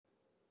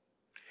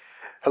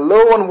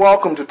Hello and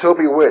welcome to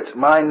Toby Wit.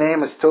 My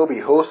name is Toby,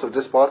 host of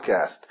this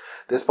podcast.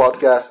 This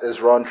podcast is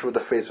run through the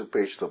Facebook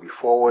page Toby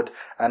Forward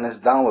and is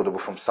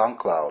downloadable from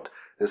SoundCloud.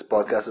 This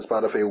podcast is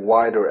part of a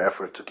wider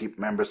effort to keep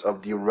members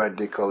of the Red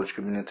Day College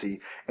community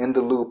in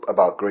the loop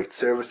about great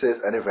services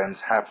and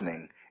events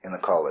happening in the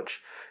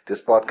college.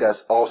 This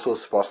podcast also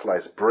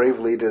spotlights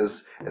brave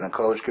leaders in the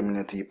college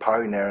community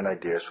pioneering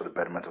ideas for the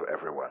betterment of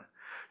everyone.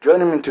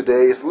 Joining me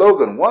today is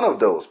Logan, one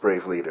of those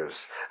brave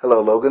leaders.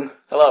 Hello, Logan.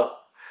 Hello.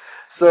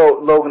 So,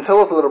 Logan, tell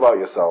us a little about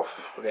yourself.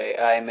 Okay,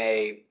 I'm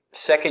a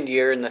second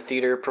year in the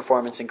Theater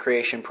Performance and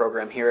Creation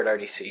program here at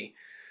RDC.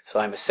 So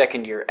I'm a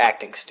second year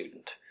acting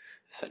student,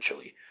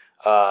 essentially.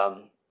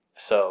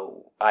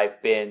 So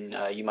I've been,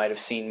 you might have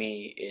seen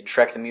me in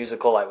Shrek the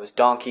Musical. I was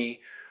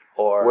Donkey,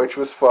 Which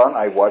was fun.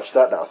 I watched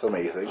that. That was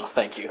amazing. Oh,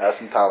 thank you. Had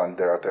some talent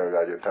there out there.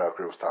 The entire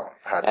crew was talent.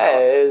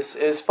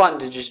 It was fun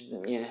to just,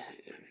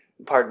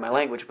 pardon my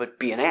language, but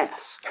be an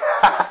ass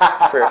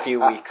for a few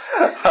weeks.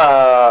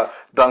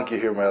 Donkey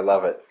humor, I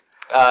love it.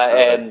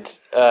 And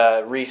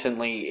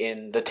recently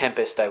in The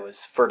Tempest, I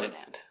was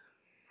Ferdinand.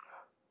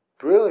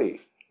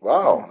 Really?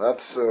 Wow.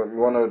 That's, you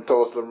want to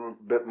tell us a little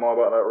bit more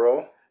about that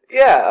role?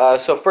 Yeah,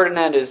 so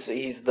Ferdinand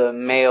he's the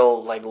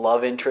male,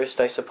 love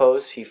interest, I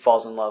suppose. He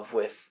falls in love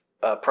with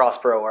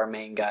Prospero, our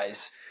main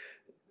guy's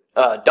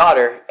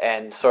daughter,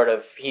 and sort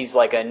of, he's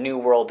like a New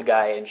World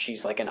guy, and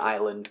she's like an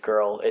island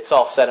girl. It's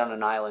all set on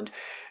an island.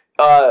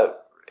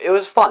 It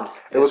was fun.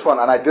 It was fun,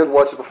 and I did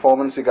watch the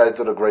performance. You guys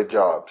did a great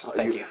job. Oh,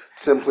 thank you.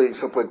 Simply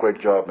a great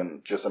job,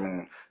 and just,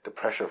 the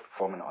pressure of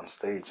performing on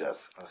stage,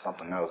 that's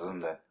something else,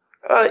 isn't it?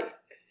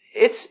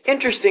 It's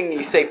interesting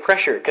you say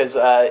pressure, because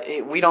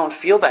we don't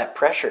feel that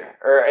pressure.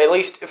 Or at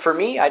least, for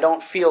me, I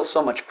don't feel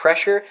so much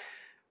pressure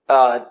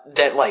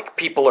that,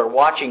 people are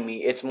watching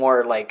me. It's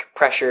more,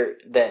 pressure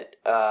that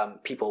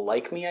people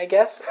like me, I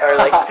guess. Or,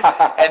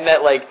 and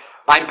that,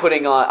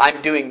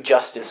 I'm doing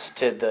justice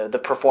to the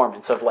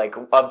performance of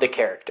the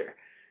character.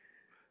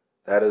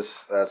 That's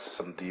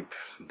some deep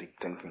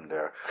thinking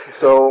there.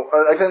 So,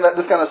 I think that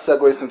this kind of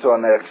segues into our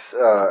next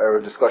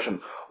area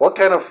discussion. What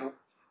kind of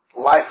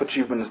life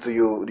achievements do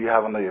you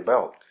have under your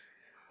belt?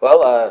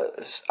 Well,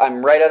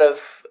 I'm right out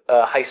of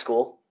high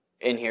school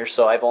in here,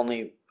 so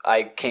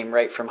I came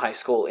right from high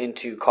school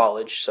into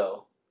college,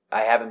 so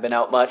I haven't been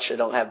out much. I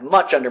don't have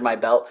much under my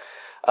belt.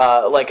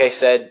 Like I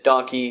said,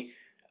 Donkey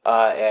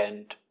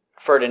and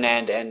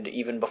Ferdinand, and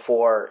even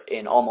before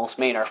in Almost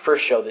Maine, our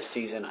first show this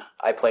season,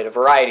 I played a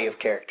variety of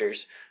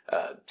characters.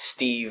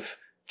 Steve,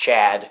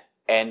 Chad,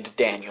 and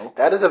Daniel.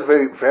 That is a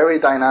very, very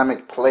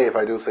dynamic play, if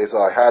I do say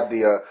so. I had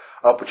the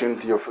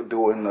opportunity of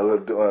doing a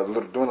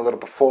little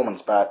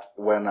performance back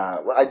when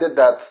I did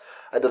that.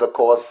 I did a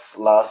course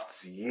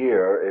last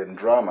year in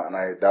drama, and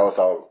that was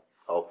our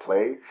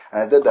play,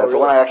 and I did that. Oh, really? So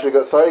when I actually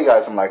got, sorry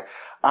guys, I'm like,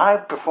 I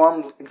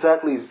performed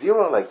exactly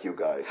zero like you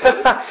guys.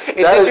 It's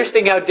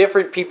interesting how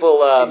different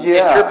people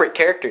interpret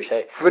characters.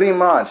 Hey, pretty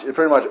much.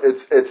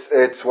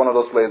 It's one of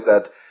those plays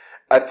that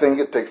I think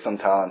it takes some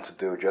talent to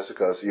do, just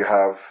because you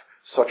have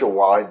such a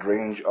wide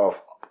range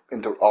of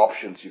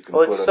options you can.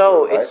 Well,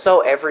 it's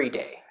so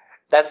everyday.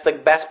 That's the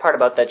best part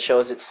about that show,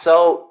 is it's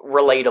so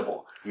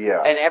relatable.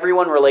 Yeah. And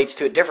everyone relates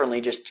to it differently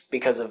just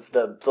because of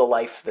the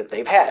life that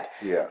they've had.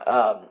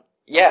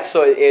 Yeah.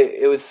 So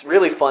it was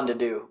really fun to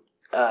do.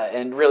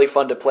 And really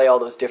fun to play all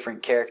those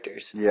different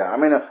characters. Yeah,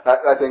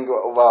 I think,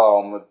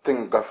 the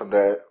thing got from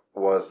there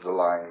was the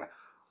line,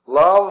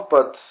 love,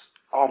 but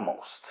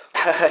almost.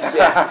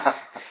 Yeah.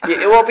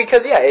 Well,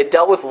 because, it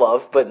dealt with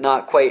love, but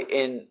not quite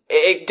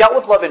it dealt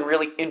with love in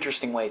really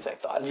interesting ways, I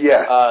thought.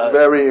 Yes,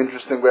 very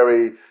interesting,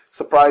 very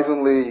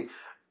surprisingly,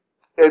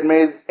 it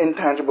made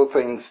intangible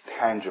things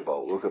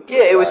tangible.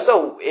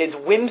 It's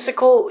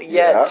whimsical,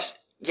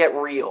 yet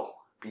real.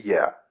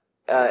 Yeah.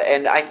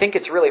 And I think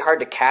it's really hard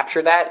to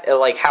capture that,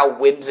 how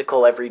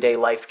whimsical everyday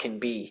life can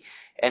be,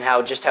 and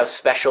how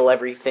special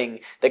everything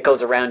that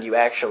goes around you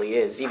actually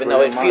is, even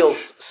though it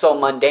feels so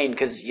mundane,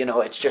 because,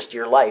 it's just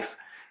your life.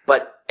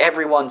 But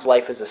everyone's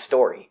life is a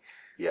story.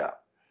 Yeah.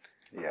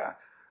 Yeah.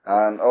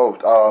 And,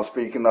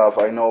 speaking of,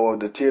 I know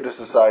the Theater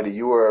Society,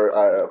 you were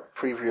a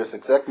previous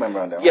exec member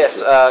on that.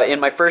 Yes, in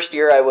my first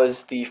year, I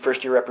was the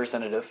first-year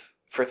representative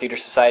for Theater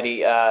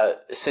Society.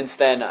 Since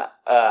then,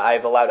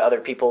 I've allowed other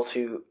people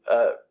to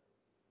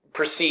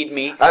precede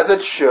me. As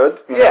it should.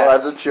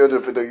 As it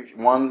should.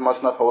 One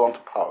must not hold on to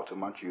power too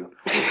much.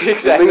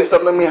 Exactly. Leave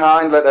something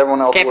behind, let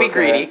everyone else Can't be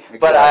greedy, exactly.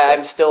 But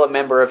I'm still a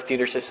member of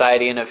Theater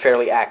Society, and a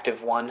fairly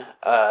active one.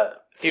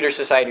 Theater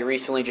Society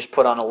recently just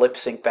put on a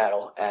lip-sync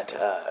battle at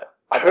the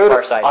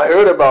Far Side. I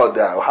heard about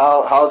that.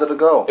 How did it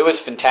go? It was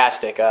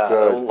fantastic.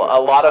 A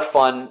lot of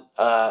fun.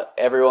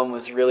 Everyone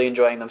was really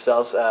enjoying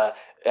themselves.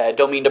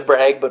 Don't mean to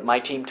brag, but my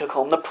team took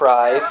home the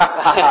prize.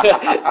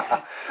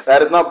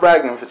 That is not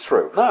bragging if it's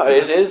true. No,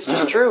 it is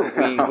just true.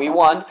 We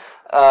won,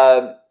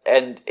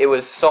 and it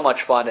was so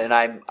much fun. And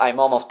I'm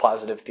almost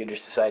positive Theater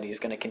Society is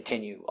going to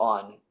continue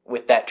on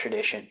with that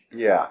tradition.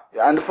 Yeah,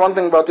 and the fun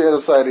thing about Theater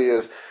Society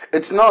is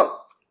it's not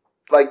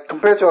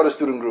compared to other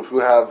student groups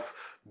who have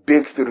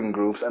big student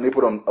groups, and they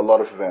put on a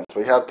lot of events.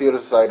 We have Theater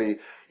Society.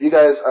 You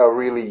guys are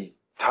really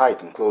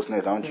tight and close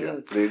knit, aren't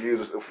you? They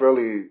use a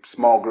fairly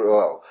small group.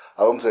 Well,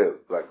 I won't say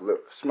like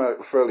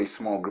fairly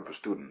small group of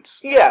students.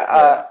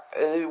 Yeah,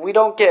 we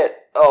don't get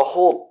a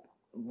whole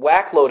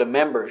whackload of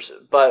members,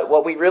 but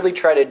what we really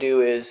try to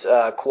do is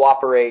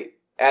cooperate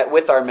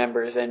with our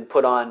members and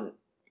put on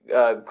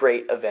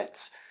great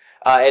events.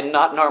 And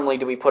not normally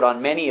do we put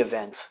on many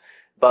events,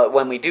 but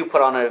when we do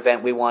put on an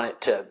event, we want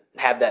it to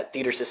have that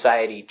theater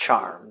society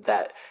charm,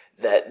 that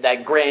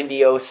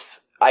grandiose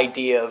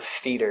idea of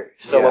theater.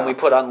 So when we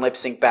put on Lip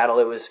Sync Battle,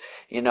 it was,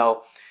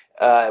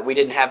 we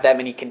didn't have that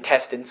many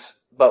contestants,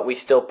 but we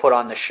still put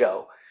on the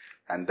show.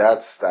 And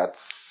that's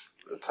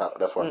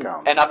what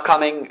counts. An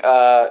upcoming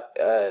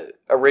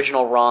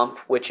original romp,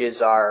 which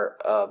is our,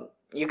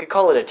 you could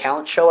call it a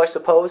talent show, I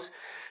suppose,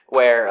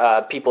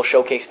 where people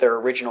showcase their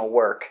original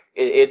work.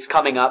 It's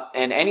coming up,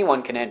 and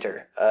anyone can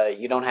enter.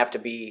 You don't have to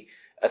be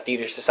a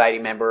Theater Society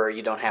member, or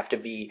you don't have to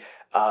be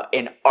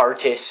an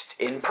artist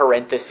in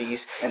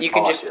parentheses. You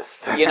can just,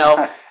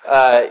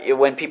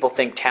 when people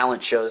think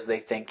talent shows, they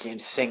think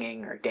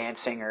singing or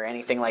dancing or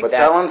anything like that. But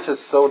talent is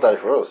so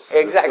diverse.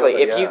 Exactly.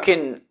 If you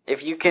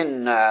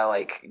can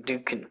do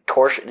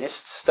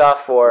contortionist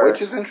stuff, or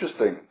which is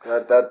interesting.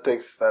 That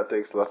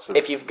takes lots of.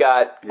 If you've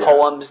got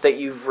poems that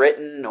you've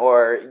written,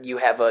 or you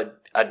have a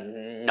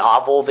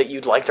novel that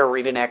you'd like to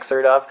read an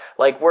excerpt of,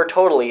 we're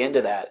totally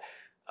into that.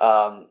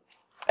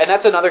 And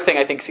that's another thing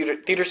I think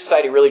Theater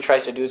Society really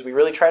tries to do, is we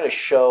really try to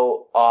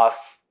show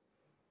off,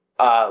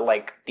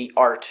 the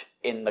art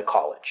in the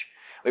college.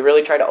 We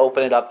really try to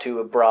open it up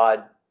to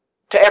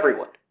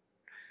everyone.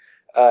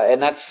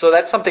 And that's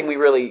something we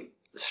really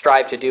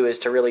strive to do, is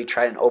to really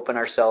try and open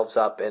ourselves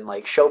up and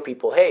show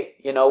people, hey,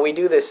 we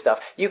do this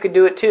stuff. You can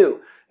do it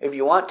too, if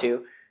you want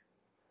to.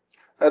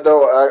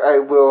 Though I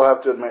will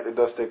have to admit, it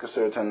does take a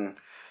certain,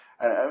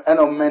 I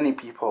know many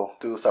people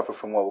do suffer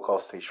from what we call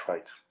stage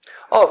fright.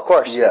 Oh, of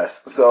course.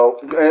 Yes. So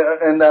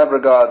in that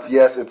regards,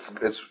 yes,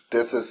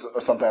 this is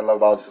something I love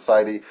about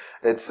society.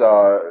 It's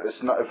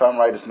not, if I'm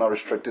right, it's not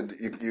restricted.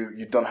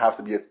 You don't have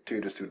to be a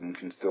theater student. You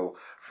can still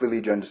freely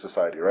join the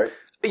society, right?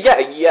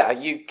 Yeah.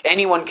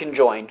 Anyone can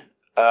join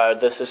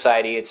the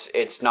society.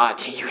 It's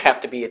not you have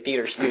to be a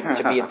theater student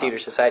to be in Theater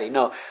Society.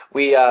 No,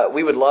 we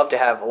would love to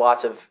have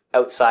lots of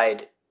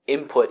outside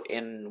input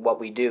in what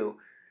we do.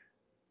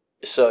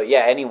 So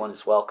yeah, anyone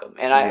is welcome,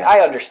 and I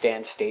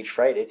understand stage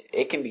fright.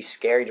 It can be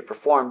scary to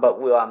perform, but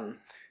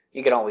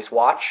you can always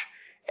watch,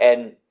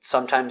 and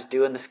sometimes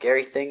doing the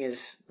scary thing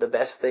is the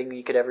best thing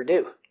you could ever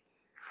do.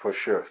 For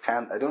sure.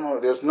 I don't know.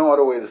 There's no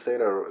other way to say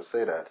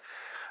that.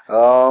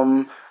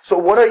 So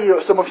what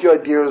are some of your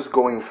ideas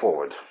going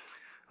forward?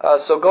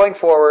 So going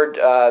forward,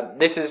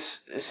 this is,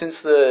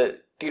 since the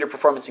Theater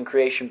Performance and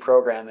Creation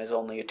program is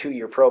only a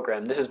 2-year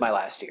program, this is my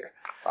last year.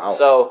 Wow.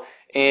 So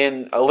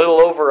in a little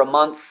over a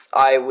month,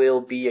 I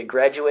will be a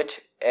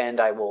graduate, and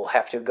I will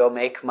have to go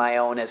make my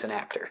own as an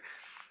actor.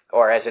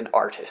 Or as an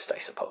artist, I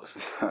suppose.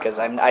 Because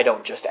I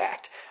don't just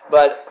act.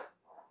 But,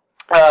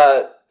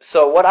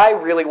 so what I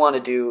really want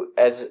to do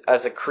as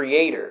a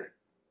creator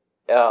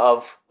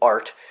of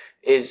art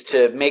is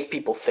to make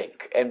people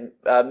think. And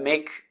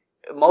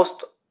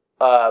most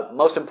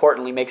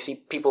importantly,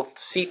 make people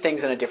see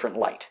things in a different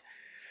light.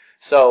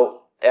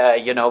 So,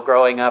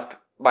 growing up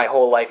my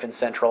whole life in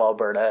Central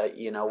Alberta,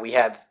 we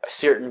have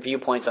certain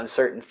viewpoints on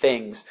certain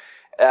things,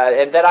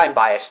 and that I'm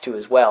biased to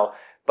as well.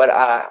 But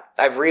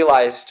I've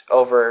realized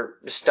over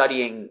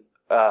studying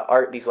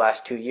art these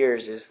last 2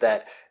 years is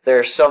that there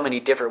are so many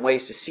different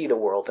ways to see the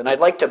world, and I'd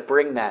like to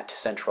bring that to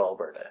Central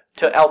Alberta,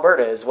 to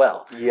Alberta as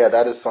well. Yeah,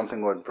 that is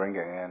something worth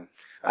bringing in.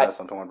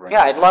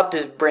 I'd love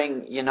to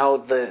bring,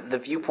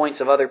 the viewpoints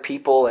of other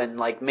people and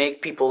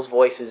make people's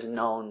voices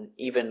known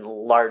even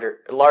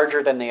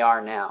larger than they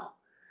are now.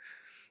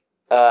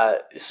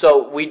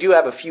 So we do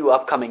have a few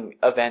upcoming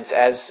events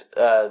as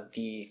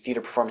the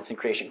Theater Performance and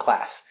Creation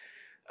class.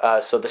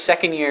 So the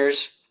second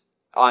years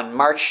on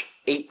March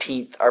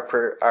 18th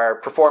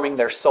are performing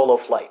their solo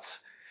flights.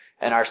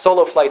 And our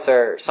solo flights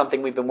are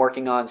something we've been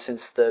working on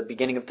since the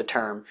beginning of the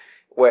term,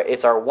 where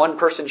it's our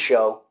one-person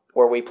show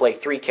where we play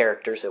 3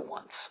 characters at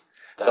once.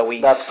 So we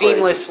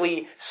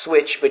seamlessly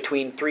switch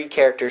between 3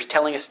 characters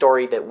telling a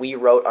story that we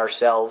wrote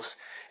ourselves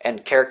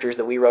and characters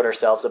that we wrote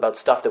ourselves about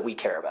stuff that we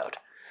care about.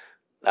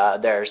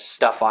 There's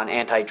stuff on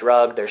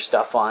anti-drug, there's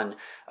stuff on,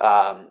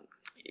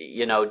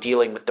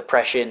 dealing with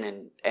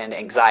depression and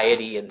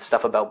anxiety, and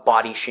stuff about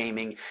body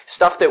shaming,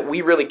 stuff that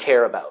we really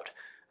care about.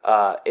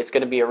 It's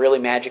going to be a really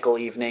magical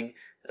evening.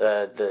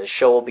 The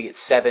show will be at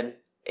 7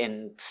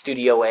 in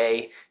Studio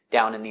A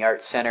down in the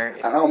Arts Center.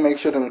 And I'll make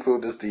sure to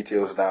include these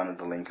details down in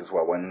the link as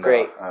well in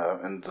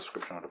the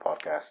description of the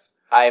podcast.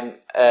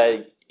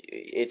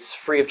 It's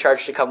free of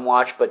charge to come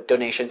watch, but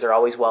donations are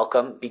always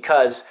welcome,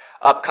 because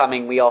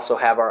upcoming we also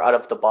have our Out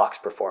of the Box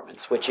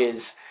performance, which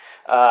is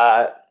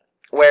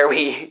where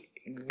we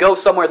go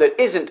somewhere that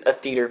isn't a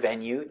theater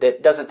venue,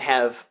 that doesn't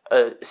have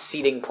a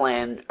seating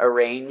plan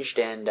arranged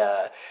and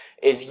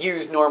is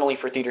used normally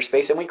for theater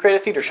space, and we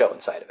create a theater show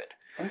inside of it.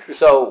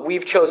 So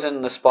we've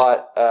chosen the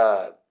spot,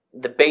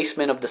 the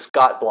basement of the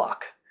Scott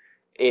Block,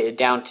 in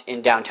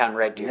downtown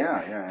Red Deer.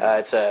 Yeah.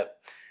 It's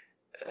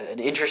an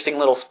interesting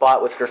little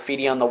spot with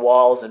graffiti on the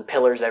walls and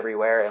pillars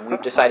everywhere, and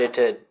we've decided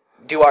to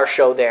do our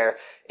show there.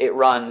 It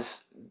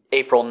runs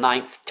April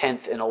 9th,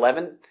 10th, and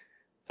 11th.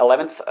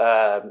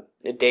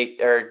 The date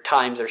or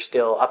times are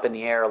still up in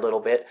the air a little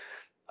bit,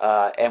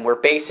 and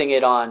we're basing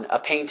it on a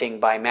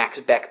painting by Max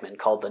Beckman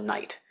called The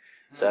Night.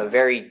 It's a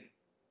very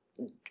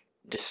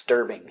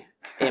disturbing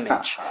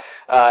image,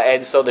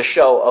 and so the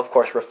show, of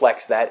course,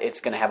 reflects that.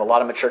 It's going to have a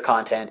lot of mature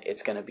content.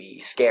 It's going to be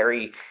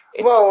scary.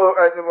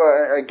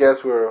 I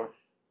guess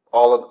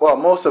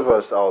most of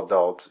us are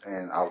adults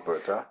in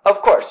Alberta.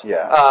 Of course,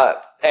 yeah,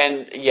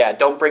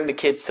 don't bring the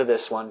kids to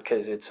this one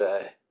because it's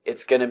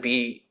going to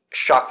be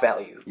shock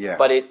value. Yeah,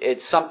 but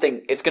it's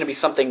going to be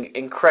something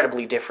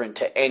incredibly different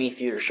to any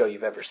theater show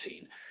you've ever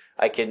seen.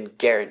 I can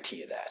guarantee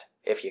you that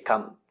if you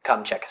come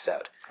check us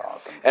out.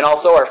 Awesome. And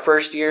also, our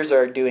first years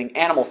are doing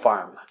Animal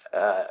Farm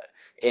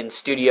in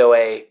Studio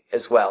A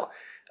as well.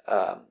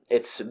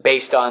 It's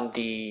based on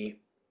the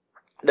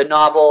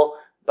novel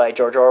by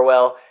George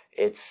Orwell.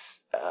 It's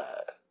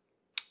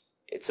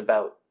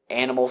about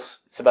animals.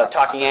 It's about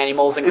talking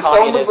animals and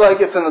communism. It's almost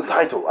like it's in the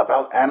title,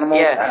 about animals.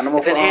 Yeah,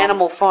 it's an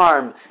animal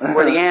farm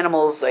where the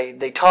animals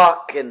they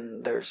talk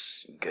and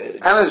there's good.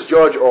 And it's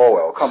George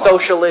Orwell.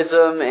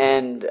 Socialism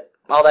and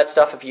all that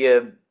stuff. If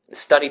you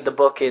studied the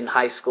book in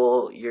high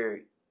school,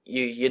 you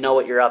know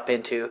what you're up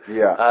into.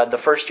 Yeah. The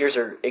first years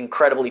are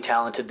incredibly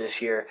talented this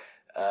year,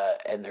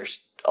 and there's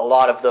a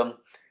lot of them.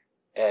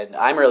 And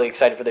I'm really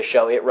excited for the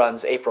show. It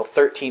runs April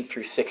 13th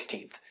through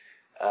 16th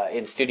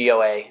in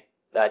Studio A.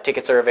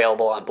 Tickets are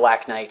available on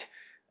Black Knight.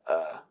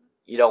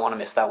 You don't want to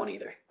miss that one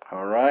either.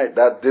 All right.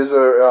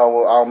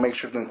 I'll make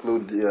sure to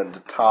include the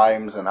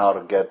times and how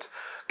to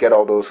get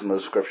all those in the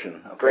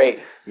description. Okay?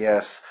 Great.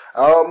 Yes.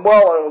 Kind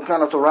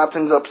of to wrap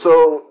things up.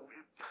 So,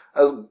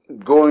 as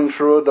going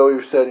through, though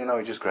you said,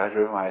 you just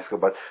graduated from high school,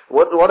 but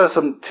what are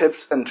some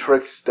tips and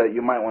tricks that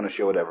you might want to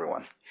share with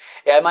everyone?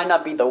 Yeah, I might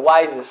not be the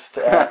wisest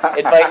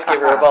advice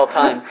giver of all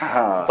time,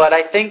 but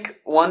I think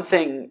one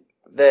thing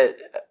that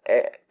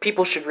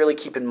people should really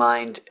keep in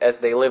mind as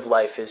they live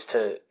life is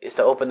to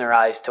open their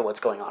eyes to what's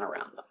going on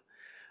around them.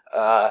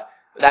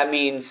 That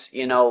means,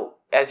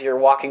 as you're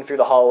walking through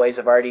the hallways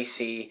of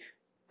RDC,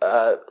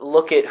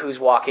 look at who's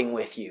walking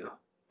with you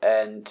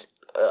and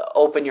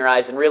open your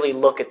eyes and really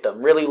look at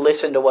them. Really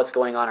listen to what's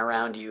going on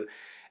around you,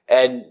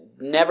 and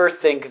never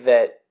think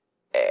that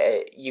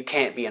you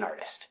can't be an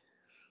artist.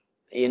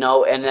 And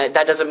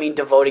that doesn't mean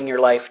devoting your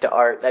life to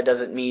art. That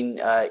doesn't mean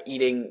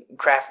eating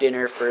craft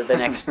dinner for the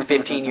next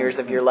 15 years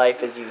of your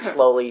life as you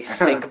slowly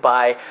sink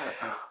by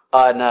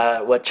on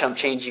what chump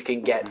change you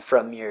can get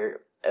from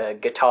your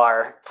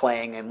guitar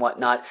playing and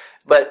whatnot.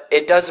 But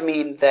it does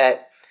mean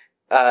that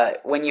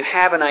when you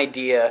have an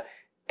idea,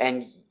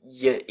 and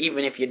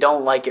even if you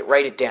don't like it,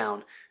 write it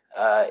down,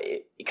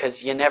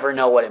 because you never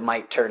know what it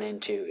might turn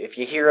into. If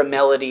you hear a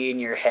melody in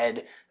your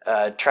head,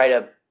 try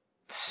to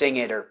sing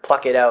it or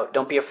pluck it out.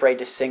 Don't be afraid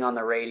to sing on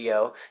the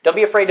radio. Don't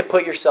be afraid to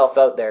put yourself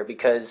out there,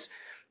 because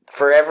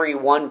for every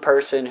one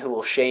person who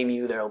will shame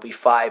you, there will be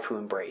 5 who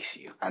embrace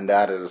you. And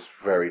that is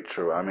very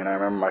true. I mean, I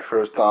remember my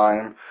first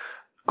time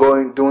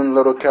doing a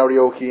little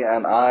karaoke,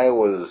 and I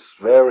was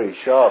very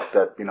shocked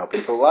that,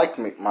 people liked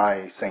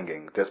my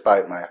singing,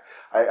 despite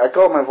I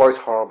call my voice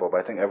horrible,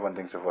 but I think everyone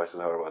thinks their voice is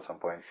horrible at some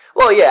point.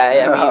 Well,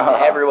 yeah, I mean,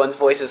 everyone's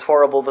voice is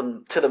horrible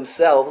to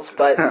themselves,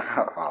 but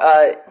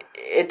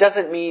it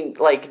doesn't mean,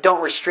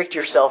 don't restrict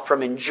yourself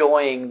from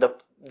enjoying the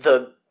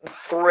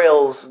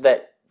thrills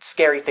that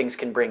scary things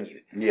can bring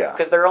you. Yeah.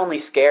 Because they're only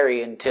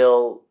scary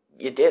until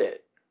you did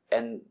it.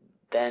 And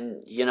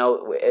then,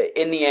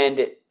 in the end,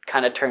 it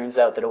kind of turns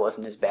out that it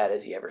wasn't as bad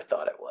as you ever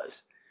thought it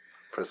was.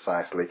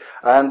 Precisely.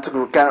 And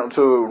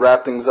to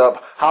wrap things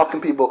up, how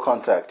can people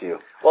contact you?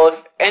 Well,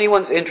 if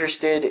anyone's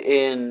interested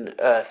in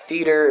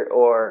theater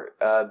or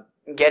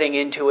getting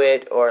into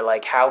it, or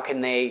how can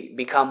they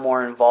become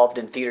more involved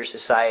in theater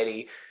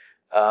society,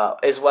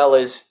 as well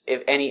as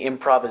if any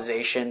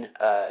improvisation,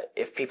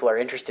 if people are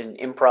interested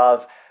in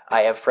improv,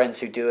 I have friends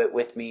who do it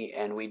with me,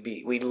 and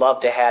we'd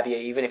love to have you,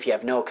 even if you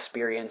have no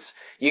experience.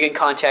 You can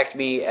contact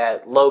me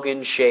at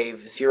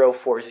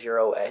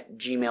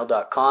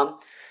loganshave040@gmail.com.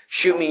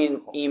 Shoot me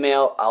an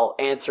email. I'll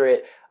answer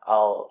it.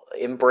 I'll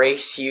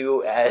embrace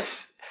you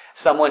as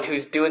someone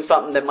who's doing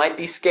something that might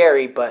be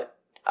scary, but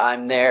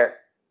I'm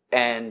there,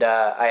 and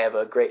I have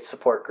a great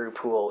support group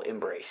who will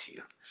embrace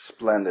you.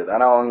 Splendid.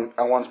 And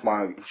I want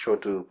my sure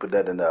to put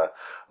that in the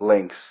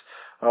links.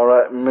 All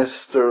right,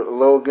 Mr.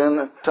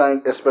 Logan,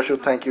 a special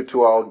thank you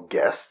to our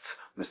guest,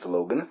 Mr.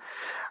 Logan.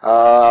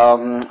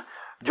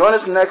 Join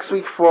us next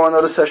week for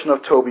another session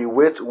of Toby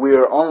Wit.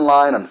 We're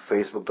online on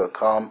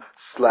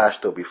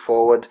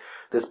facebook.com/TobyForward.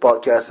 This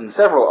podcast and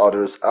several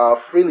others are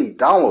freely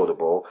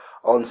downloadable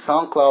on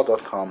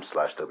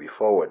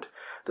soundcloud.com/TobyForward.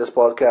 This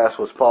podcast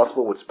was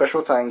possible with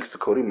special thanks to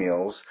Cody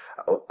Mills,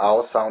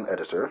 our sound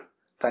editor.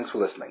 Thanks for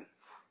listening.